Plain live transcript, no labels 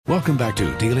Welcome back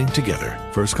to Dealing Together.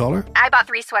 First caller? I bought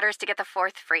 3 sweaters to get the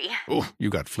 4th free. Oh, you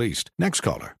got fleeced. Next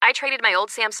caller? I traded my old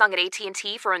Samsung at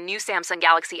AT&T for a new Samsung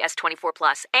Galaxy S24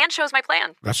 Plus and shows my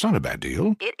plan. That's not a bad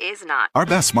deal. It is not. Our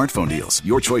best smartphone deals.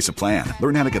 Your choice of plan.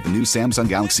 Learn how to get the new Samsung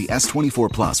Galaxy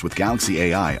S24 Plus with Galaxy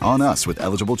AI on us with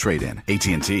eligible trade-in.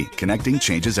 AT&T. Connecting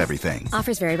changes everything.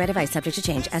 Offers vary by device. Subject to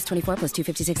change. S24 plus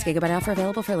 256 gigabyte offer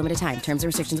available for a limited time. Terms and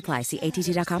restrictions apply. See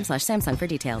att.com/Samsung for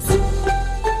details.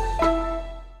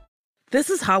 This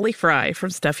is Holly Fry from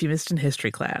Stuff You Missed in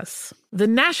History class. The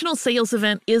national sales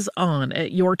event is on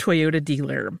at your Toyota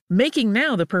dealer, making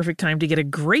now the perfect time to get a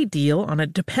great deal on a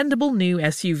dependable new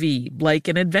SUV, like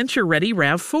an adventure-ready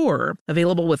RAV4.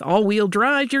 Available with all-wheel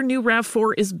drive, your new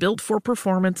RAV4 is built for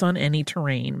performance on any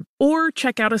terrain. Or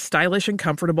check out a stylish and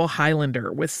comfortable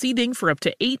Highlander with seating for up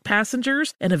to 8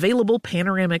 passengers and available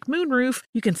panoramic moonroof.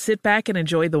 You can sit back and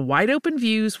enjoy the wide-open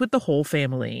views with the whole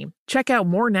family. Check out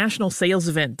more national sales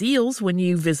event deals when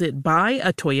you visit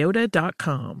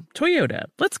buyatoyota.com. Toyota,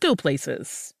 let's go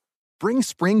places. Bring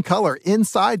spring color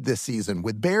inside this season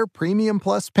with Behr Premium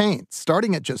Plus paint,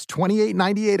 starting at just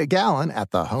 $28.98 a gallon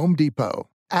at the Home Depot.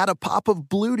 Add a pop of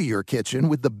blue to your kitchen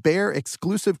with the Behr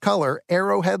exclusive color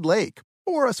Arrowhead Lake,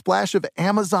 or a splash of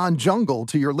Amazon Jungle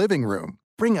to your living room.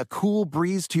 Bring a cool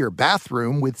breeze to your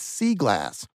bathroom with Sea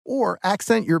Glass, or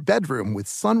accent your bedroom with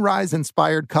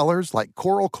sunrise-inspired colors like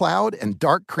Coral Cloud and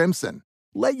Dark Crimson.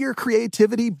 Let your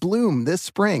creativity bloom this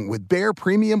spring with Behr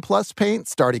Premium Plus paint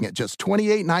starting at just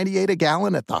 $28.98 a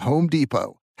gallon at the Home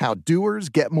Depot. How doers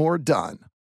get more done.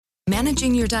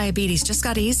 Managing your diabetes just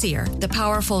got easier. The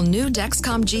powerful new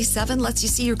Dexcom G7 lets you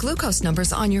see your glucose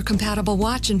numbers on your compatible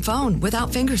watch and phone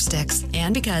without finger sticks.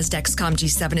 And because Dexcom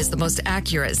G7 is the most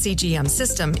accurate CGM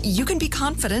system, you can be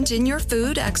confident in your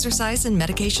food, exercise, and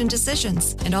medication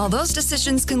decisions. And all those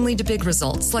decisions can lead to big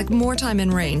results like more time in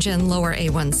range and lower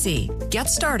A1C. Get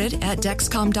started at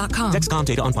Dexcom.com. Dexcom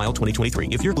data on file 2023.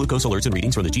 If your glucose alerts and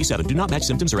readings from the G7 do not match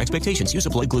symptoms or expectations, use a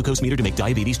blood glucose meter to make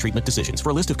diabetes treatment decisions. For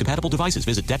a list of compatible devices,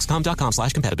 visit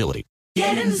Dexcom.com/compatibility.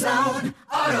 Get in zone,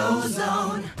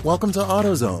 AutoZone. Welcome to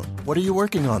AutoZone. What are you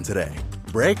working on today?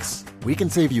 Brakes? We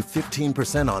can save you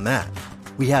 15% on that.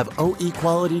 We have OE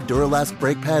quality Duralast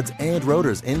brake pads and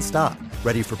rotors in stock,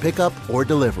 ready for pickup or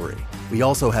delivery. We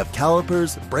also have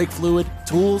calipers, brake fluid,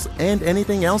 tools, and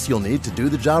anything else you'll need to do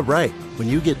the job right. When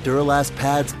you get Duralast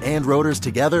pads and rotors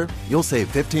together, you'll save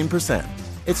 15%.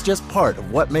 It's just part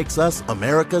of what makes us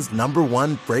America's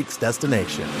 #1 brakes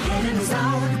destination. Get in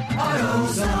zone,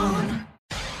 AutoZone.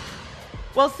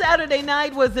 Well, Saturday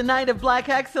night was the night of Black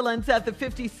Excellence at the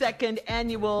 52nd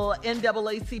Annual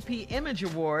NAACP Image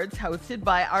Awards, hosted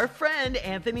by our friend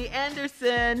Anthony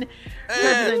Anderson.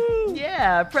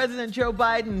 President Joe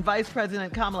Biden and Vice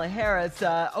President Kamala Harris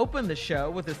opened the show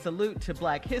with a salute to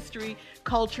Black history,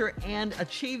 culture, and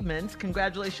achievements.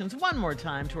 Congratulations one more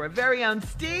time to our very own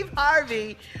Steve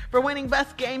Harvey for winning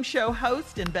Best Game Show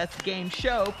Host and Best Game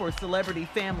Show for Celebrity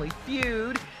Family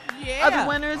Feud. Yeah. Other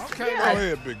winners. Okay, go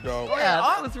ahead, big dog. Yeah,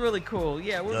 that was really cool.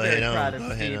 Yeah, we're very proud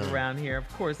of Steve around here. Of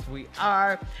course we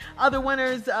are. Other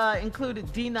winners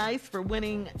included D Nice for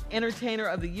winning Entertainer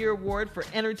of the Year Award for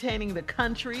entertaining the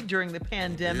country during the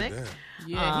pandemic.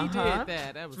 Yeah, he did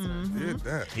that. That was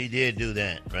He did do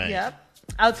that, right? Yep.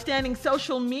 Outstanding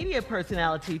social media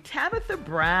personality, Tabitha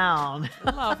Brown.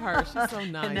 I love her. She's so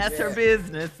nice. And that's her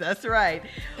business. That's right.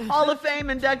 Hall of Fame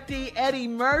inductee Eddie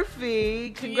Murphy.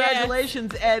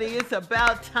 Congratulations, Eddie. It's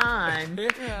about time.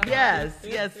 Yes.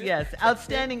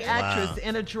 Outstanding actress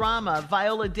in a drama,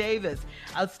 Viola Davis.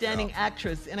 Outstanding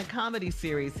actress in a comedy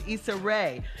series, Issa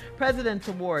Rae. President's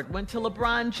Award went to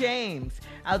LeBron James.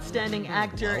 Outstanding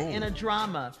actor in a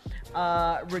drama,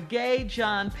 Reggae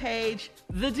John Page,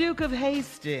 the Duke of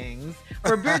Hastings,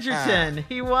 for Bridgerton.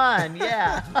 He won,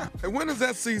 yeah. Hey, when is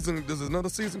that season? Does another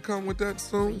season come with that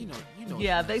soon? You know.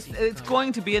 Yeah, it's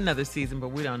going to be another season, but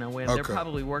we don't know when. They're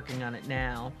probably working on it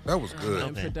now. That was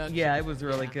good. Yeah, it was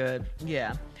really good.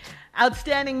 Yeah.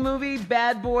 Outstanding movie,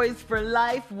 Bad Boys for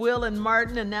Life. Will and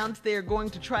Martin announced they are going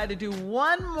to try to do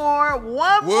one more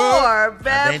Bad Boys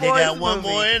I think they got movie. one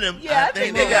more in them. Yeah, I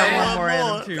think they got one more in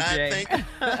them too, Jay.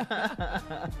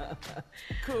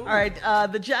 Cool. All right,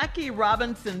 the Jackie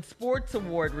Robinson Sports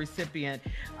Award recipient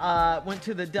went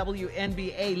to the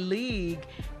WNBA League.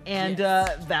 And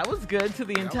that was good to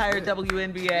the entire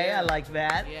WNBA. Yeah. I like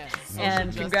that. Yes.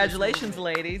 And congratulations,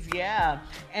 ladies. Yeah.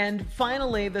 And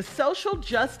finally, the Social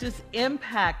Justice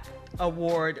Impact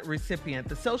Award recipient.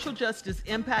 The Social Justice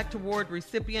Impact Award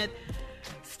recipient,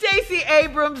 Stacey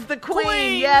Abrams, the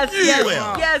Queen. Yes. Who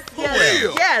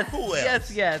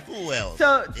else?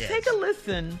 So take a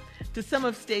listen to some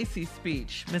of Stacey's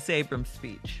speech, Miss Abrams'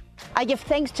 speech. I give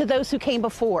thanks to those who came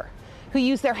before, who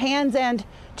used their hands and,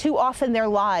 too often, their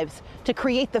lives to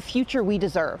create the future we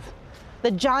deserve.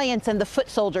 The giants and the foot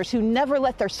soldiers who never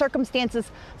let their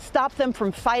circumstances stop them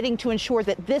from fighting to ensure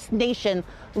that this nation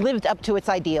lived up to its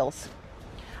ideals.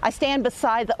 I stand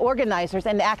beside the organizers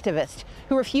and activists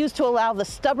who refuse to allow the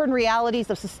stubborn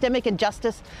realities of systemic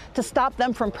injustice to stop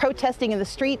them from protesting in the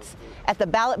streets, at the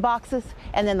ballot boxes,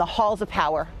 and in the halls of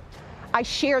power. I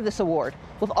share this award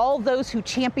with all those who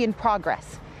champion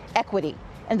progress, equity,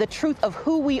 and the truth of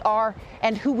who we are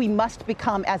and who we must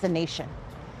become as a nation.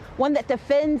 One that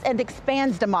defends and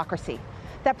expands democracy,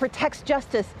 that protects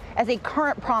justice as a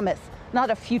current promise, not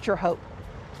a future hope.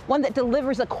 One that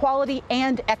delivers equality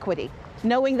and equity,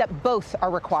 knowing that both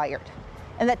are required,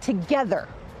 and that together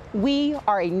we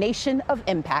are a nation of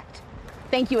impact.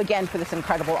 Thank you again for this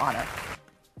incredible honor.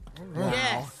 Wow.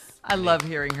 Yes. I love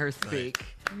hearing her speak.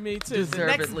 Me too. The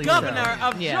Deservedly next governor so.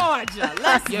 of Georgia.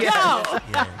 Let's go.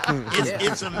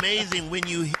 It's amazing when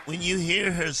you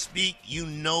hear her speak, you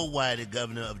know why the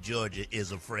governor of Georgia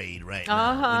is afraid right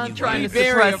now. Trying to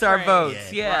suppress our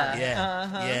votes.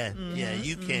 Yeah.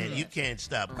 You can't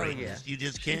stop greatness. You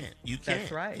just can't. You can't.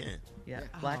 That's right. Yeah.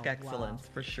 Black excellence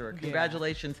for sure.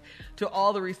 Congratulations to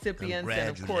all the recipients, and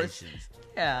of course,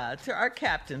 to our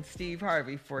captain Steve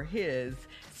Harvey for his.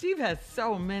 Steve has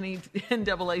so many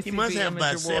NAACP. He must have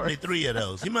about 73 of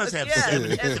those. He must have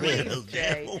 73 of those.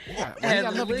 He got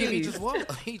enough to give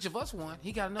each of us one.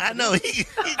 He got enough. I know. He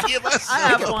give us some. I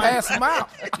have one. Pass them out.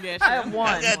 Yeah, I have one.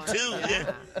 I got two.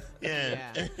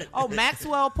 Yeah. Oh,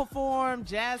 Maxwell performed.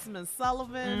 Jasmine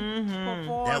Sullivan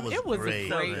performed. That was it was great. a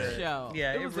great show.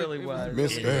 Yeah, it really was.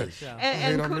 Missed that.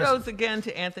 And kudos again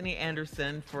to Anthony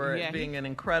Anderson for being an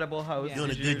incredible host.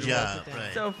 Doing a good job.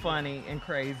 Right. So funny and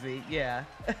crazy. Yeah.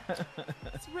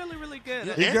 It's really, really good.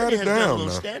 He Anthony got it has down, done a little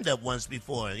though. stand-up once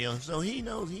before, so he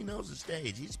knows the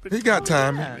stage. He's pretty. He got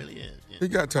timing. He really is. Yeah. He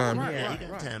got timing. Yeah, he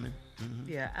got timing.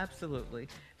 Yeah, absolutely.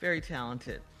 Very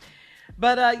talented.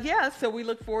 But so we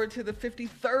look forward to the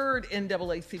 53rd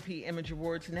NAACP Image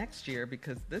Awards next year,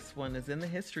 because this one is in the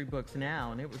history books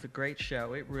now, and it was a great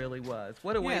show. It really was.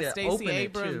 What a way to Stacey open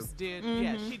Abrams it, too. did.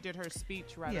 Yeah, she did her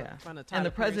speech right in front of Tyler and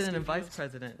the Perry president and Studios. vice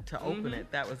president to open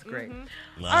it. That was great.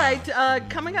 Wow. All right,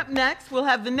 coming up next, we'll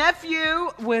have the nephew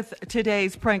with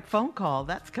today's prank phone call.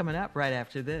 That's coming up right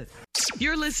after this.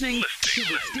 You're listening to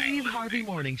the Steve Harvey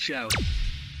Morning Show.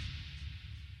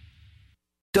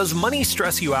 Does money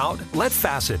stress you out? Let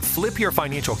Facet flip your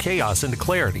financial chaos into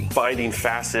clarity. Finding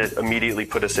Facet immediately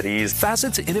put us at ease.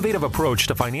 Facet's innovative approach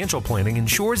to financial planning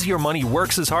ensures your money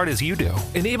works as hard as you do,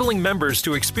 enabling members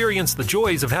to experience the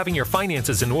joys of having your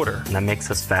finances in order. And that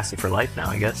makes us Facet for life now,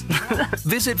 I guess.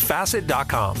 Visit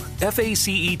Facet.com,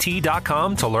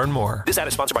 FACET.com to learn more. This ad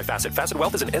is sponsored by Facet. Facet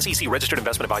Wealth is an SEC registered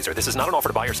investment advisor. This is not an offer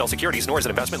to buy or sell securities, nor is it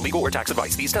investment, legal, or tax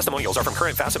advice. These testimonials are from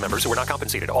current Facet members who are not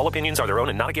compensated. All opinions are their own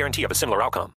and not a guarantee of a similar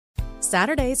outcome.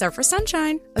 Saturdays are for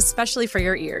sunshine, especially for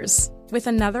your ears. With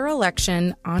another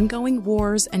election, ongoing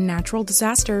wars, and natural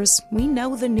disasters, we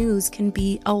know the news can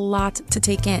be a lot to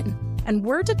take in. And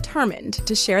we're determined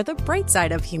to share the bright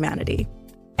side of humanity.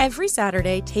 Every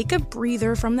Saturday, take a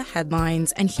breather from the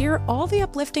headlines and hear all the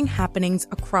uplifting happenings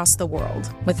across the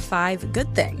world with 5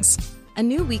 Good Things, a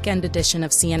new weekend edition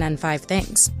of CNN 5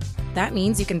 Things. That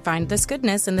means you can find this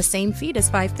goodness in the same feed as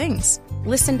 5 Things.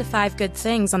 Listen to 5 Good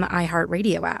Things on the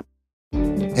iHeartRadio app.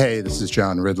 Hey, this is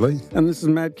John Ridley. And this is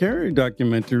Matt Carey,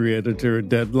 documentary editor at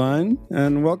Deadline.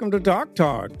 And welcome to Talk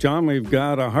Talk. John, we've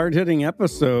got a hard-hitting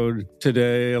episode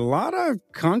today. A lot of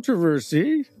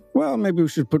controversy. Well, maybe we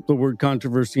should put the word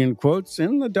controversy in quotes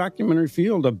in the documentary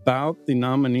field about the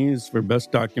nominees for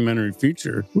Best Documentary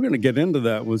Feature. We're going to get into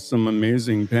that with some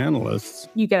amazing panelists.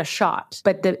 You get a shot,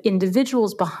 but the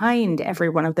individuals behind every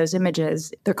one of those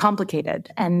images, they're complicated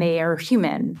and they are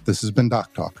human. This has been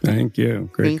Doc Talk. Thank you.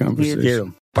 Great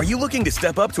conversation. Are you looking to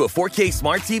step up to a 4K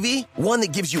smart TV? One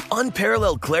that gives you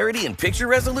unparalleled clarity and picture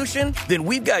resolution? Then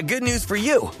we've got good news for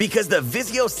you, because the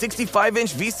Vizio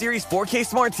 65-inch V-Series 4K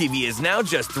smart TV is now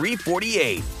just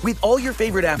 $348. With all your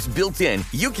favorite apps built in,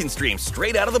 you can stream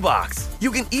straight out of the box.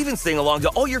 You can even sing along to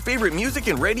all your favorite music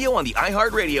and radio on the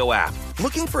iHeartRadio app.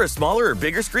 Looking for a smaller or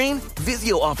bigger screen?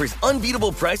 Vizio offers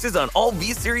unbeatable prices on all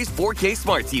V-Series 4K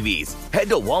smart TVs. Head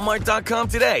to Walmart.com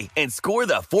today and score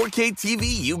the 4K TV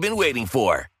you've been waiting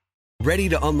for. Ready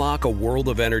to unlock a world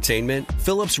of entertainment?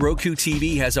 Philips Roku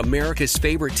TV has America's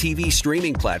favorite TV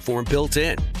streaming platform built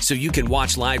in, so you can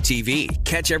watch live TV,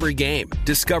 catch every game,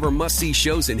 discover must-see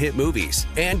shows and hit movies,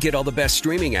 and get all the best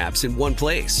streaming apps in one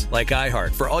place, like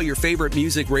iHeart for all your favorite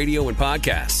music, radio, and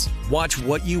podcasts. Watch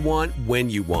what you want when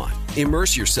you want.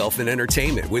 Immerse yourself in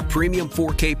entertainment with premium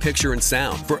 4K picture and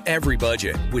sound for every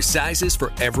budget, with sizes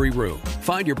for every room.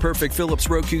 Find your perfect Philips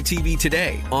Roku TV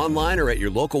today, online or at your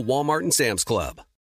local Walmart and Sam's Club.